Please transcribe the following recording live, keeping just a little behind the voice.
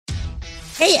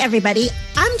Hey everybody,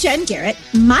 I'm Jen Garrett.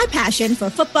 My passion for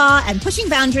football and pushing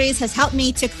boundaries has helped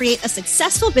me to create a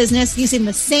successful business using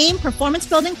the same performance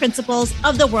building principles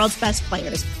of the world's best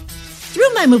players.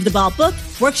 Through my Move the Ball book,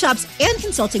 workshops, and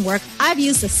consulting work, I've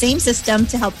used the same system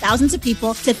to help thousands of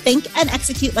people to think and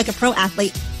execute like a pro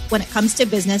athlete when it comes to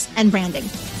business and branding.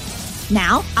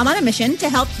 Now, I'm on a mission to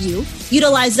help you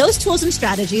utilize those tools and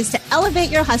strategies to elevate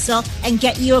your hustle and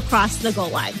get you across the goal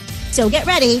line. So get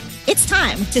ready. It's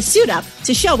time to suit up,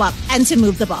 to show up, and to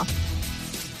move the ball.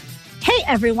 Hey,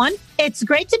 everyone. It's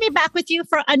great to be back with you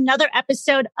for another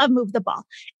episode of Move the Ball.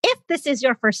 If this is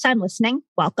your first time listening,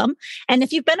 welcome. And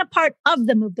if you've been a part of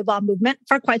the Move the Ball movement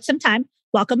for quite some time,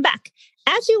 welcome back.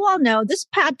 As you all know, this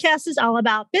podcast is all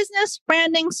about business,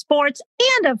 branding, sports,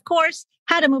 and of course,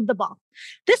 how to move the ball.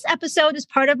 This episode is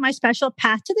part of my special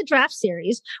Path to the Draft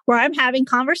series, where I'm having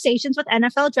conversations with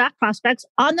NFL draft prospects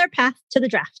on their path to the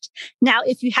draft. Now,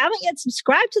 if you haven't yet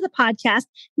subscribed to the podcast,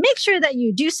 make sure that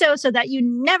you do so that you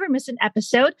never miss an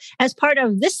episode as part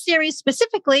of this series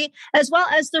specifically, as well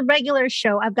as the regular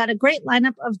show. I've got a great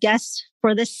lineup of guests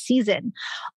for this season.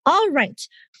 All right.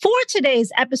 For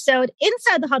today's episode,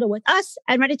 inside the huddle with us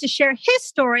and ready to share his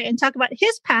story and talk about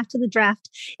his path to the draft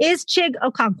is Chig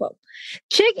Okonkwo.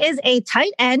 Chig is a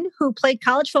tight end who played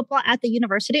college football at the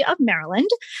University of Maryland.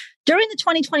 During the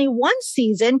 2021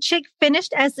 season, Chig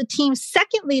finished as the team's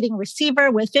second leading receiver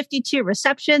with 52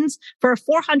 receptions for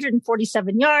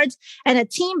 447 yards and a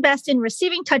team best in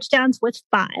receiving touchdowns with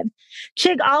 5.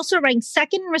 Chig also ranked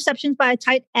second in receptions by a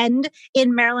tight end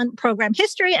in Maryland program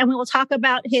history, and we will talk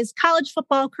about his college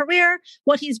football career,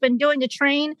 what he's been doing to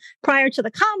train prior to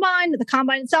the combine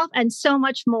itself, and so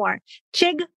much more.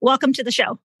 Chig, welcome to the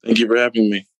show. Thank you for having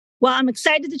me. Well, I'm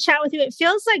excited to chat with you. It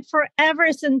feels like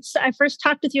forever since I first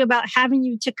talked with you about having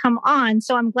you to come on.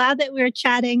 So I'm glad that we're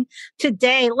chatting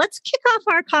today. Let's kick off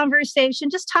our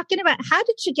conversation just talking about how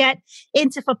did you get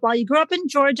into football? You grew up in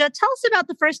Georgia. Tell us about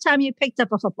the first time you picked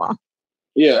up a football.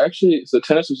 Yeah, actually, so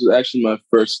tennis was actually my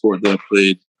first sport that I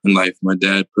played in life. My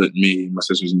dad put me and my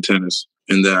sisters in tennis.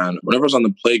 And then whenever I was on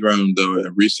the playground, though,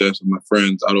 at recess with my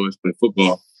friends, I'd always play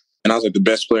football. And I was like the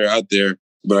best player out there,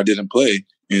 but I didn't play.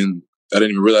 And I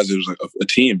didn't even realize it was like a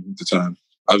team at the time.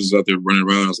 I was just out there running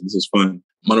around. I was like, this is fun.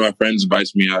 One of my friends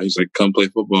invites me out. He's like, come play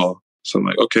football. So I'm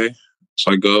like, okay.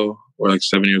 So I go. We're like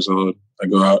 7 years old. I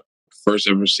go out. First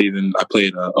ever season, I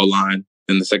played O-line.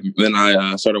 And the second, then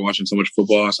I started watching so much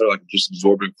football. I started like just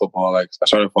absorbing football. Like I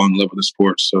started falling in love with the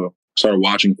sport. So I started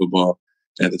watching football.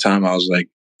 And at the time, I was like,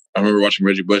 I remember watching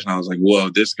Reggie Bush and I was like, whoa,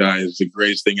 this guy is the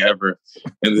greatest thing ever.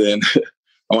 And then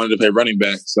I wanted to play running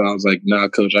back. So I was like, nah,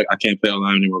 coach, I can't play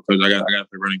O-line anymore, coach. I got to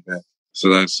play running back.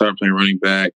 So I started playing running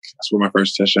back. I scored my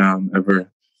first touchdown ever.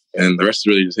 And the rest is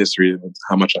really just history of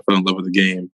how much I fell in love with the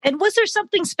game. And was there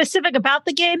something specific about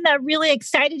the game that really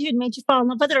excited you and made you fall in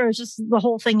love with it, or was just the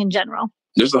whole thing in general?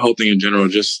 Just the whole thing in general.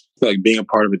 Just like being a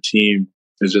part of a team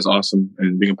is just awesome.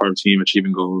 And being a part of a team,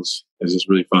 achieving goals is just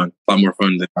really fun. A lot more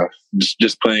fun than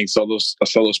just playing a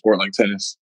solo sport like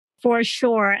tennis. For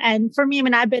sure. And for me, I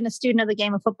mean, I've been a student of the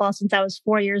game of football since I was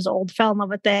 4 years old, fell in love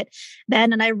with it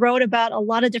then. And I wrote about a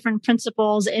lot of different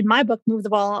principles in my book, Move the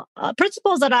Ball,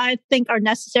 principles that I think are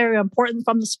necessary or important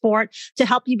from the sport to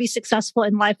help you be successful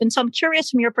in life. And so I'm curious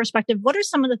from your perspective, what are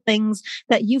some of the things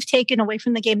that you've taken away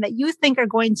from the game that you think are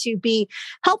going to be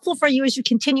helpful for you as you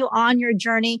continue on your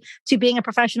journey to being a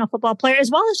professional football player,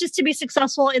 as well as just to be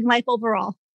successful in life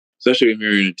overall? Especially when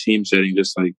you're in a team setting,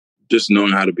 just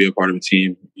knowing how to be a part of a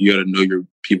team. You got to know your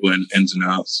people in ins and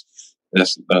outs.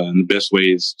 That's the best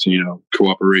ways to,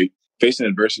 cooperate. Facing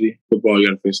adversity, football, you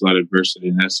got to face a lot of adversity.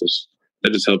 And that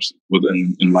just helps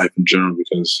in life in general,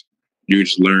 because you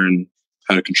just learn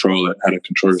how to control it, how to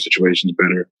control your situations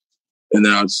better. And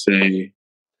then I would say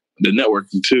the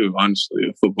networking too, honestly,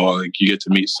 in football, like you get to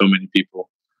meet so many people.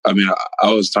 I mean,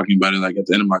 I was talking about it like at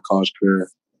the end of my college career,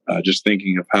 just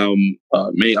thinking of how I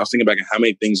was thinking back at how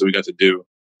many things that we got to do.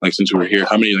 Like since we were here,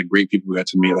 how many like great people we got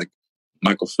to meet, like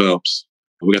Michael Phelps.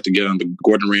 We got to get on the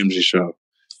Gordon Ramsay show.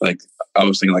 Like I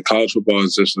was thinking, like college football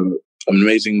is just an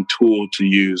amazing tool to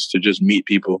use to just meet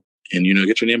people and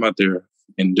get your name out there.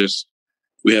 And just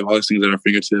we have all these things at our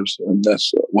fingertips, and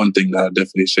that's one thing that I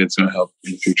definitely say it's going to help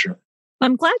in the future.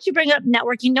 I'm glad you bring up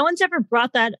networking. No one's ever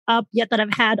brought that up yet that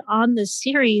I've had on this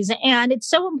series. And it's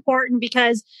so important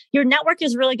because your network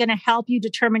is really going to help you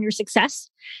determine your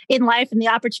success in life and the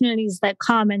opportunities that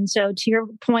come. And so to your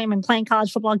point, when playing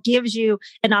college football gives you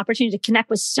an opportunity to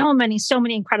connect with so many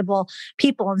incredible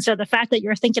people. And so the fact that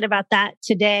you're thinking about that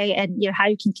today and how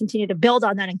you can continue to build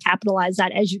on that and capitalize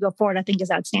that as you go forward, I think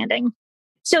is outstanding.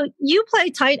 So you play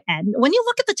tight end. When you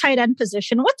look at the tight end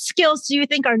position, what skills do you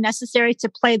think are necessary to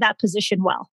play that position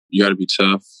well? You got to be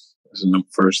tough. That's the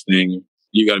first thing.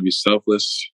 You got to be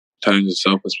selfless. Tight end is a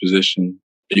selfless position.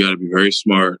 You got to be very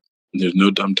smart. There's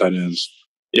no dumb tight ends.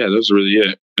 Yeah, those are really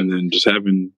it. And then just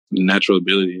having the natural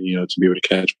ability, to be able to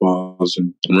catch balls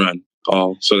and run.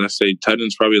 So that's tight end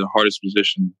is probably the hardest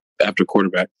position after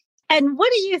quarterback. And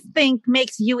what do you think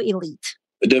makes you elite?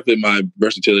 Definitely my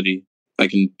versatility. I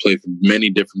can play for many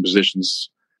different positions.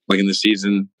 Like in the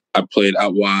season, I played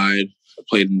out wide. I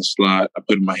played in the slot. I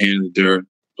put my hand in the dirt.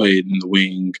 Played in the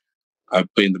wing. I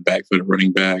played in the backfield,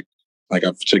 running back. Like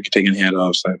I've taken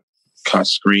handoffs. I've caught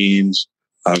screens.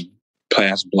 I've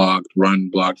pass blocked, run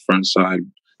blocked, front side.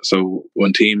 So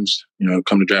when teams,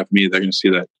 come to draft me, they're going to see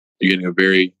that you're getting a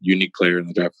very unique player in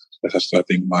the draft. That's I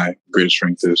think my greatest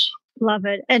strength is. Love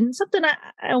it. And something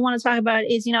I want to talk about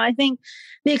is, I think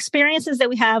the experiences that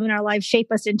we have in our life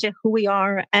shape us into who we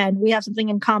are. And we have something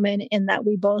in common in that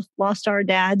we both lost our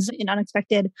dads in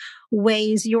unexpected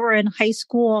ways. You were in high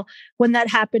school when that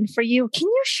happened for you. Can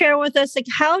you share with us,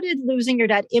 how did losing your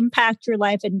dad impact your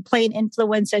life and play an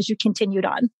influence as you continued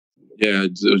on? Yeah,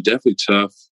 it was definitely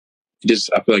tough.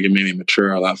 I feel like it made me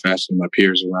mature a lot faster than my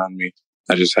peers around me.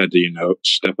 I just had to,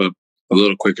 step up a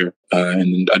little quicker.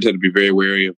 And I just had to be very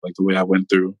wary of the way I went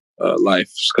through life,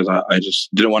 because I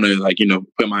just didn't want to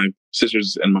put my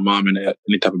sisters and my mom in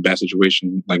any type of bad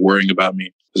situation, worrying about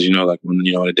me. Because,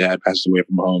 when, a dad passes away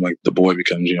from home, the boy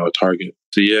becomes, a target.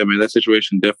 So yeah, man, that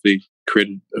situation definitely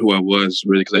created who I was,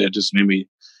 really, because it just made me,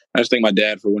 I just thank my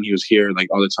dad for when he was here,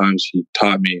 all the times he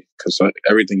taught me, because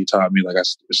everything he taught me, I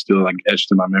still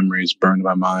etched in my memories, burned in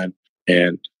my mind.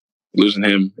 And losing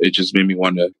him, it just made me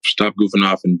want to stop goofing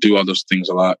off and do all those things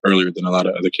a lot earlier than a lot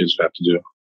of other kids have to do.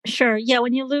 Sure. Yeah.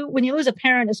 When you lose a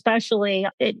parent, especially,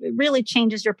 it really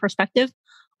changes your perspective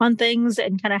on things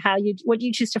and kind of what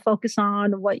you choose to focus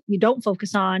on, what you don't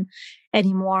focus on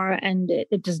anymore. And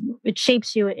it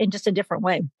shapes you in just a different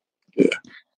way. Yeah.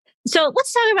 So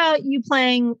let's talk about you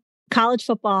playing college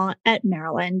football at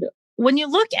Maryland. When you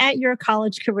look at your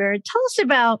college career, tell us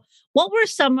about what were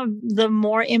some of the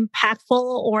more impactful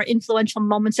or influential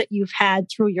moments that you've had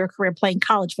through your career playing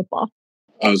college football?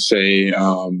 I would say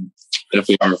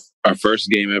definitely our first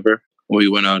game ever. We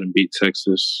went out and beat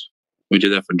Texas. We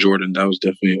did that for Jordan. That was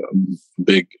definitely a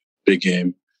big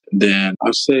game. Then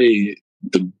I'd say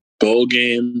the bowl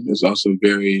game is also a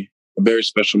very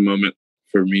special moment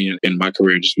for me in my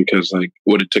career, just because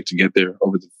what it took to get there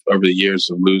over the years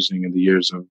of losing and the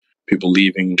years of people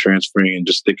leaving and transferring and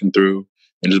just sticking through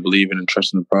and just believing and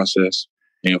trusting the process,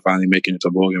 and finally making it to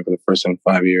a bowl game for the first time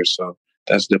in 5 years. So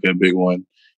that's definitely a big one.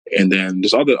 And then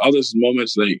just all those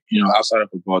moments outside of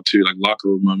football too, locker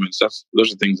room moments.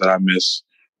 Those are things that I miss,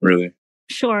 really.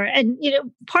 Sure. And,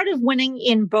 part of winning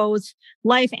in both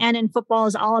life and in football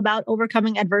is all about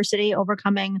overcoming adversity,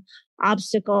 overcoming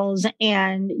obstacles.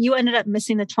 And you ended up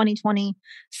missing the 2020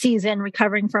 season,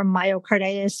 recovering from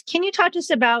myocarditis. Can you talk to us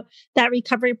about that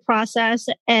recovery process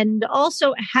and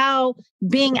also how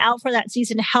being out for that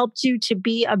season helped you to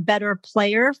be a better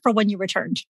player for when you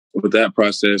returned? With that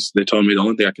process, they told me the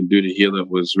only thing I could do to heal it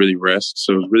was really rest.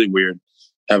 So it was really weird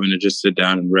having to just sit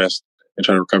down and rest and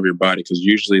try to recover your body, because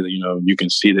usually, you can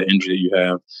see the injury that you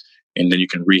have and then you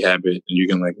can rehab it and you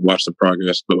can watch the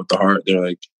progress. But with the heart, they're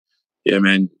like, yeah,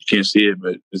 man, you can't see it,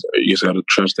 but you just got to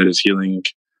trust that it's healing.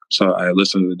 So I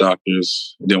listened to the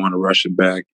doctors. They didn't want to rush it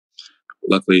back.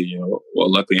 Luckily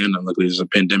and unluckily, there's a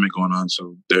pandemic going on.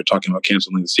 So they're talking about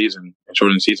canceling the season and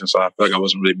shortening the season. So I feel like I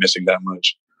wasn't really missing that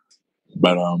much.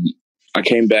 But I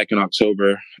came back in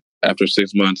October after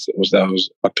 6 months. That was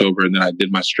October. And then I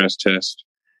did my stress test.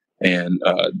 And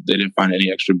they didn't find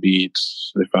any extra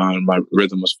beats. They found my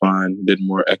rhythm was fine. Did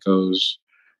more echoes,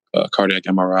 cardiac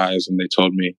MRIs, and they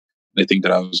told me they think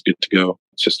that I was good to go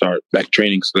to start back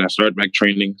training. So I started back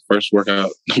training. First workout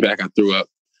back, I threw up,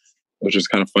 which is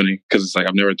kind of funny because it's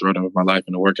I've never thrown up in my life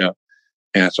in a workout.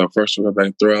 And so first workout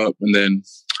back, throw up, and then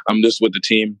I'm just with the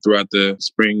team throughout the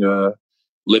spring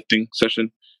lifting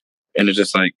session. And it's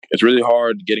just it's really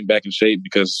hard getting back in shape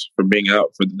because from being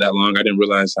out for that long, I didn't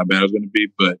realize how bad it was going to be.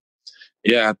 But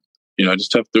yeah, I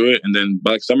just toughed through it. And then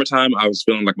by summertime, I was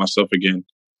feeling like myself again.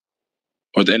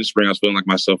 Or at the end of spring, I was feeling like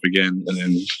myself again. And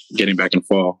then getting back in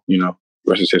fall,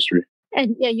 rest is history.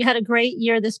 And yeah, you had a great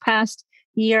year this past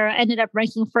year. Ended up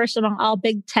ranking first among all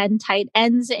Big Ten tight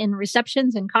ends in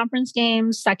receptions in conference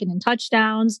games, second in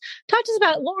touchdowns. Talk to us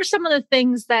about what were some of the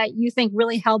things that you think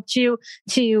really helped you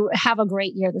to have a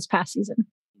great year this past season?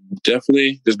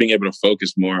 Definitely just being able to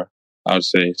focus more, I would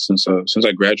say. Since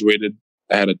I graduated,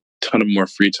 I had a ton of more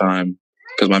free time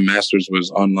because my master's was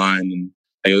online and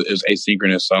it was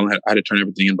asynchronous. So I had to turn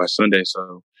everything in by Sunday.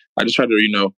 So I just tried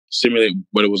to, simulate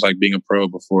what it was like being a pro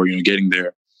before, getting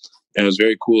there. And it was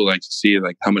very cool, like, to see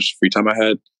like how much free time I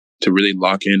had to really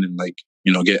lock in and like,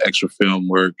 get extra film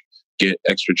work, get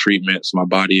extra treatment so my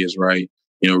body is right,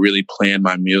 really plan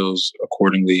my meals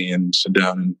accordingly and sit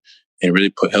down and really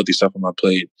put healthy stuff on my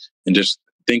plate and just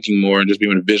thinking more and just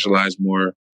being able to visualize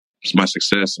more my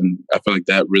success. And I feel like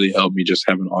that really helped me, just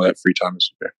having all that free time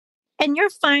is there. And your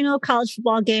final college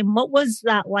football game, what was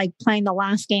that like, playing the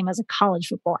last game as a college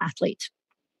football athlete?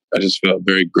 I just felt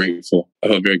very grateful. I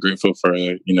felt very grateful for,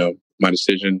 my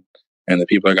decision and the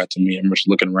people I got to meet. I'm just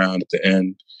looking around at the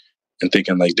end and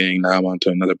thinking like, dang, now I'm on to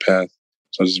another path.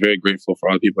 So I was just very grateful for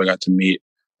all the people I got to meet,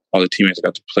 all the teammates I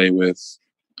got to play with,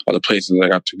 all the places I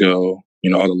got to go,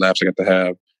 all the laps I got to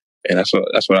have. And that's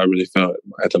what I really felt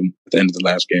at the end of the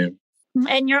last game.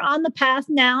 And you're on the path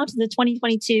now to the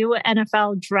 2022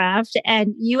 NFL draft,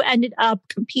 and you ended up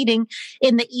competing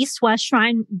in the East-West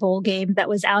Shrine Bowl game that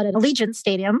was out at Allegiant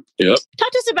Stadium. Yep.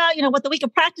 Talk to us about, what the week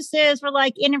of practices were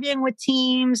like, interviewing with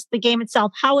teams, the game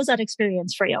itself. How was that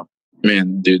experience for you?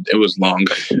 Man, dude, it was long.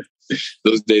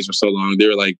 Those days were so long.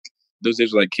 Those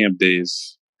days were like camp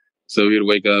days. So you'd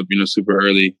wake up, super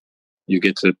early. You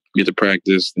get to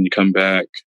practice, then you come back.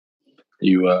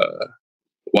 You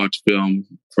watch film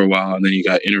for a while, and then you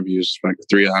got interviews for like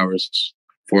 3 hours,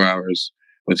 4 hours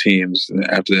with teams. And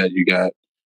after that, you got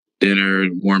dinner,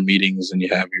 more meetings, and you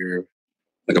have your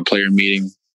like a player meeting.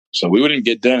 So we wouldn't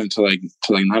get done until like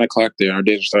 9 o'clock there. Our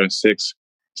days would start at 6.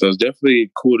 So it's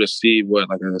definitely cool to see what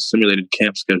like a simulated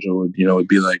camp schedule would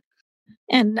be like.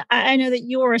 And I know that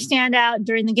you were a standout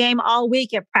during the game all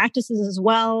week at practices as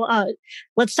well.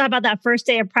 Let's talk about that first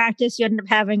day of practice. You ended up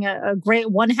having a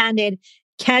great one-handed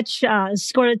catch,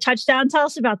 scored a touchdown. Tell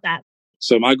us about that.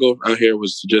 So my goal out here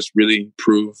was to just really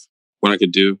prove what I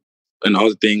could do and all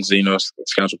the things that,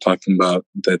 scouts were talking about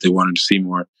that they wanted to see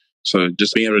more. So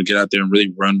just being able to get out there and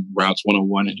really run routes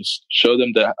 101 and just show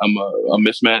them that I'm a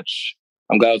mismatch.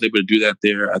 I'm glad I was able to do that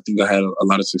there. I think I had a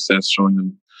lot of success showing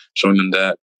them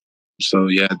that. So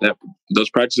yeah, those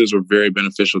practices were very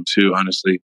beneficial too,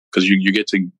 honestly, because you get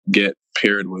to get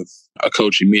paired with a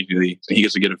coach immediately, and he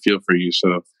gets to get a feel for you.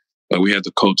 So we had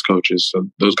the coaches, so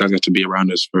those guys got to be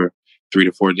around us for 3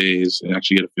 to 4 days and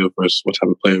actually get a feel for us, what type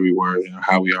of player we were,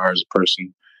 how we are as a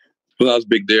person. Well, that was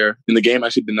big there. In the game, I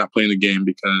actually did not play in the game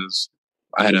because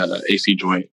I had an AC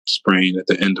joint sprain at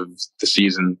the end of the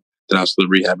season that I was still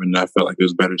rehabbing, and I felt like it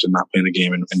was better to not play in the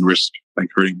game and risk like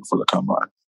hurting before the combine.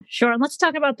 Sure. And let's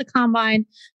talk about the combine.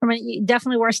 You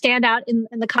definitely were a standout in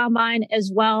the combine as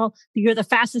well. You're the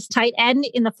fastest tight end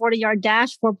in the 40-yard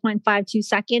dash, 4.52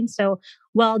 seconds. So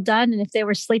well done. And if they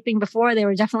were sleeping before, they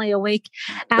were definitely awake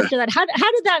after that. How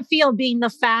did that feel, being the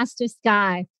fastest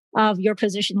guy of your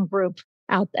position group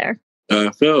out there?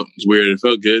 It felt weird. It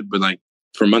felt good. But like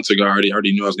for months ago, I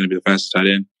already knew I was going to be the fastest tight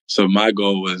end. So my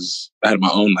goal was, I had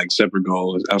my own like separate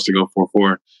goal. I was to go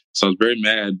 4.4. So I was very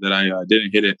mad that I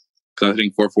didn't hit it, because I was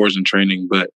hitting 4.4s in training,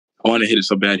 but I want to hit it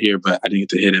so bad here, but I didn't get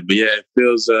to hit it. But yeah, it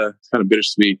feels kind of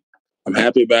bittersweet. I'm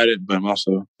happy about it, but I'm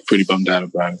also pretty bummed out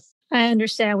about it. I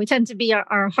understand. We tend to be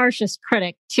our harshest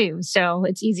critic too. So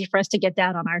it's easy for us to get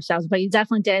down on ourselves, but you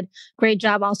definitely did great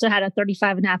job. Also had a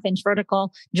 35.5-inch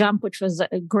vertical jump, which was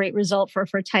a great result for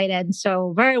tight end.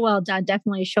 So very well done.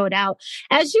 Definitely showed out.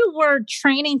 As you were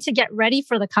training to get ready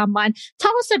for the combine,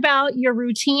 tell us about your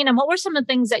routine and what were some of the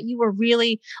things that you were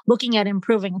really looking at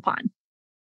improving upon?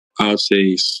 I would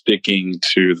say sticking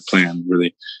to the plan,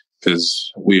 really,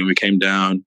 because we came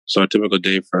down. So our typical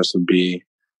day for us would be,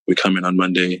 we come in on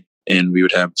Monday, and we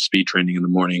would have speed training in the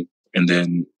morning. And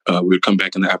then we would come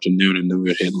back in the afternoon, and then we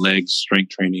would hit legs,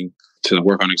 strength training to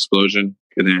work on explosion.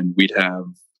 And then we'd have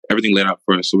everything laid out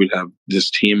for us. So we'd have this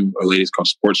team of ladies called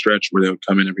Sport Stretch, where they would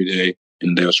come in every day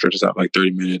and they would stretch us out for like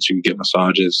 30 minutes. You could get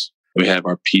massages. We have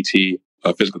our PT,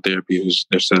 physical therapy,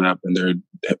 they're set up, and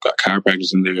they've got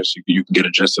chiropractors in there. So you can get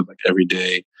adjusted like every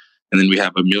day. And then we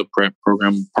have a meal prep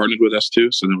program partnered with us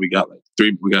too. So then we got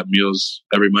meals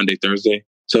every Monday, Thursday.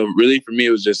 So really for me,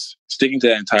 it was just sticking to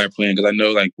that entire plan, because I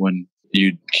know like when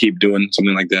you keep doing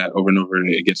something like that over and over,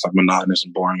 it gets like monotonous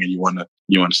and boring, and you want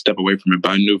to step away from it.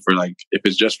 But I knew for like, if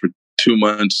it's just for 2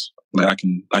 months, like I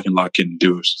can lock in and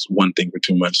do one thing for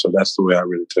 2 months. So that's the way I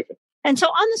really took it. And so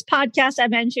on this podcast, I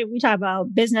mentioned we talk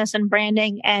about business and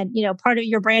branding, and part of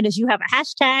your brand is you have a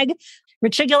hashtag,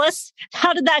 Richigulous.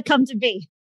 How did that come to be?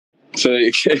 So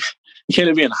it came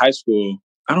to be in high school.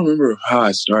 I don't remember how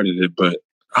I started it, but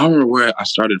I don't remember where I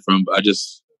started from. But it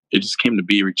just came to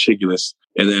be Richigulous,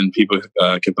 and then people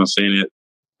kept on saying it.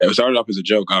 It started off as a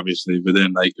joke, obviously, but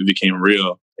then like it became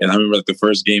real. And I remember like the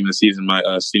first game of the season, my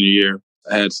senior year,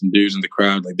 I had some dudes in the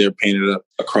crowd, like they're painted up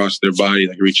across their body,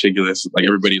 like Richigulous, like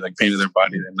everybody like painted their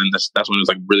body. And then that's when it was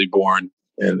like really born.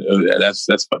 And that's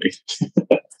funny.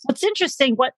 What's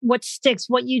interesting, what sticks,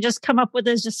 what you just come up with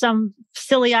is just some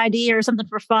silly idea or something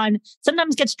for fun.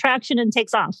 Sometimes gets traction and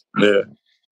takes off. Yeah.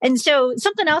 And so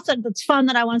something else that's fun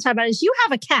that I want to talk about is you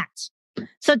have a cat.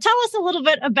 So tell us a little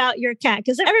bit about your cat,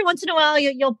 because every once in a while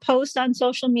you'll post on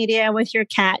social media with your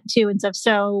cat too and stuff.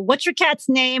 So what's your cat's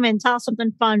name, and tell us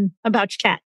something fun about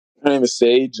your cat. Her name is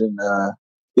Sage, and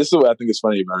this is what I think is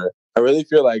funny about her. I really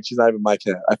feel like she's not even my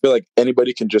cat. I feel like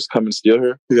anybody can just come and steal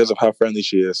her because of how friendly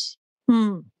she is.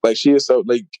 Like she is so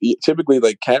like typically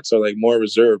like cats are like more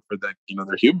reserved for that,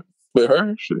 they're human. But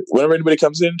her, whenever anybody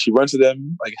comes in, she runs to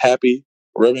them like happy,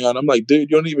 rubbing on them. Like, dude,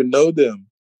 you don't even know them.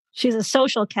 She's a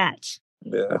social cat.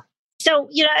 Yeah. So,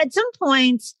 at some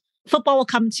point, football will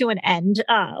come to an end.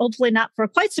 Hopefully not for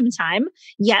quite some time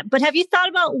yet. But have you thought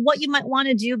about what you might want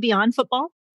to do beyond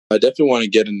football? I definitely want to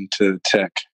get into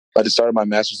tech. I just started my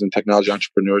master's in technology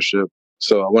entrepreneurship.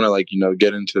 So I want to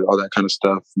get into all that kind of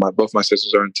stuff. Both my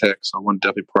sisters are in tech, so I want to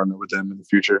definitely partner with them in the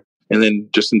future. And then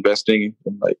just investing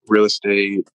in like real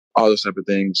estate, all those type of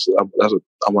things. That's what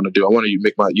I want to do. I want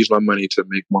to use my money to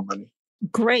make more money.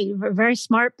 Great. Very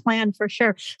smart plan for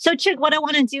sure. So Chig, what I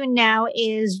want to do now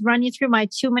is run you through my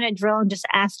 2-minute drill and just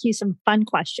ask you some fun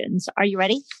questions. Are you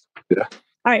ready? Yeah.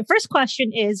 All right. First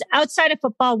question is, outside of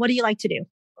football, what do you like to do?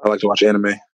 I like to watch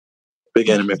anime. Big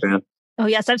anime fan. Oh,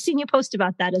 yes. I've seen you post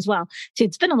about that as well. See,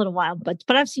 it's been a little while, but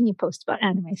I've seen you post about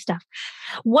anime stuff.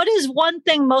 What is one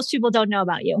thing most people don't know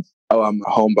about you? Oh, I'm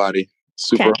a homebody.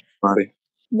 Super homebody.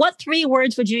 What 3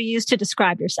 words would you use to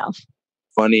describe yourself?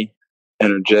 Funny,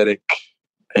 energetic,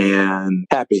 and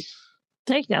happy.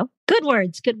 There you go. Good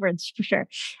words for sure.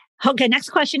 Okay, next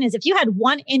question is, if you had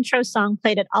one intro song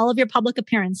played at all of your public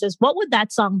appearances, what would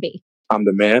that song be? I'm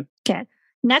the man. Okay.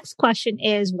 Next question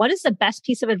is, what is the best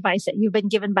piece of advice that you've been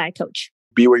given by a coach?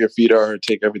 Be where your feet are.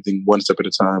 Take everything one step at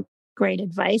a time. Great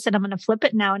advice. And I'm going to flip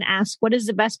it now and ask, what is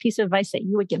the best piece of advice that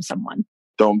you would give someone?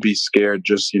 Don't be scared.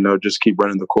 Just keep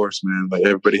running the course, man. Like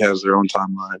everybody has their own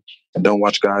timeline, and don't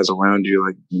watch guys around you.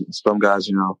 Like some guys,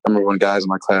 I remember when guys in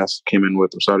my class came in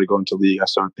with or started going to league, I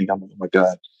started thinking, oh my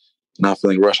God, not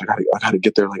feeling rushed. I gotta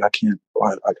get there. Like I can't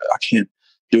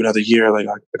do another year. Like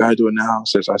I gotta do it now.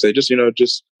 So I say, just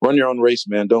run your own race,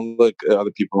 man. Don't look at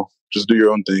other people. Just do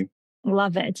your own thing.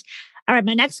 Love it. All right.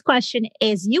 My next question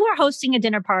is, you are hosting a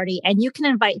dinner party and you can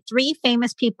invite 3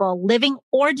 famous people, living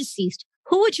or deceased.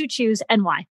 Who would you choose and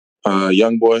why?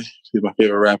 Young Boy, he's my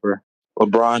favorite rapper.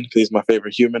 LeBron, he's my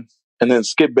favorite human. And then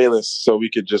Skip Bayless, so we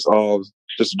could just all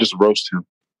just roast him.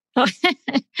 Oh,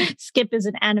 Skip is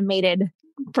an animated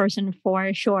person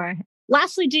for sure.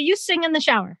 Lastly, do you sing in the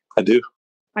shower? I do.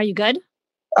 Are you good?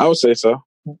 I would say so.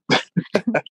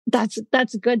 That's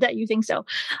good that you think so.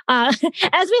 As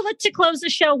we look to close the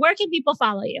show, where can people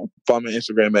follow you? Follow me on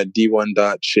Instagram at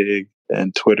d1.chig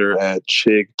and Twitter at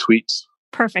chigtweets.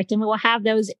 Perfect. And we will have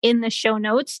those in the show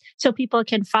notes so people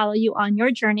can follow you on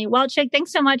your journey. Well, Chig,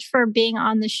 thanks so much for being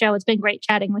on the show. It's been great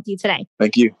chatting with you today.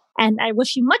 Thank you. And I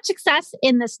wish you much success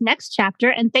in this next chapter.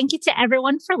 And thank you to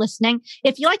everyone for listening.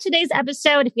 If you like today's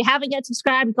episode, if you haven't yet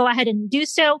subscribed, go ahead and do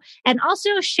so. And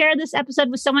also share this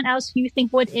episode with someone else who you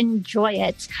think would enjoy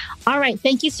it. All right.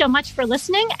 Thank you so much for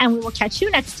listening. And we will catch you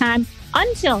next time.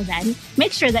 Until then,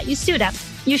 make sure that you suit up,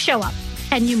 you show up,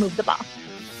 and you move the ball.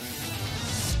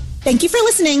 Thank you for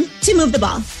listening to Move the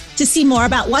Ball. To see more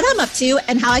about what I'm up to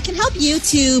and how I can help you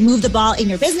to move the ball in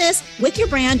your business, with your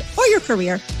brand, or your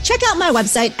career, check out my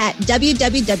website at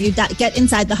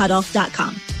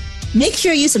www.getinsidethehuddle.com. Make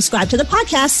sure you subscribe to the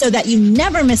podcast so that you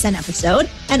never miss an episode,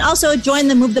 and also join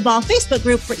the Move the Ball Facebook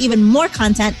group for even more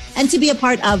content and to be a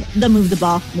part of the Move the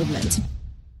Ball movement.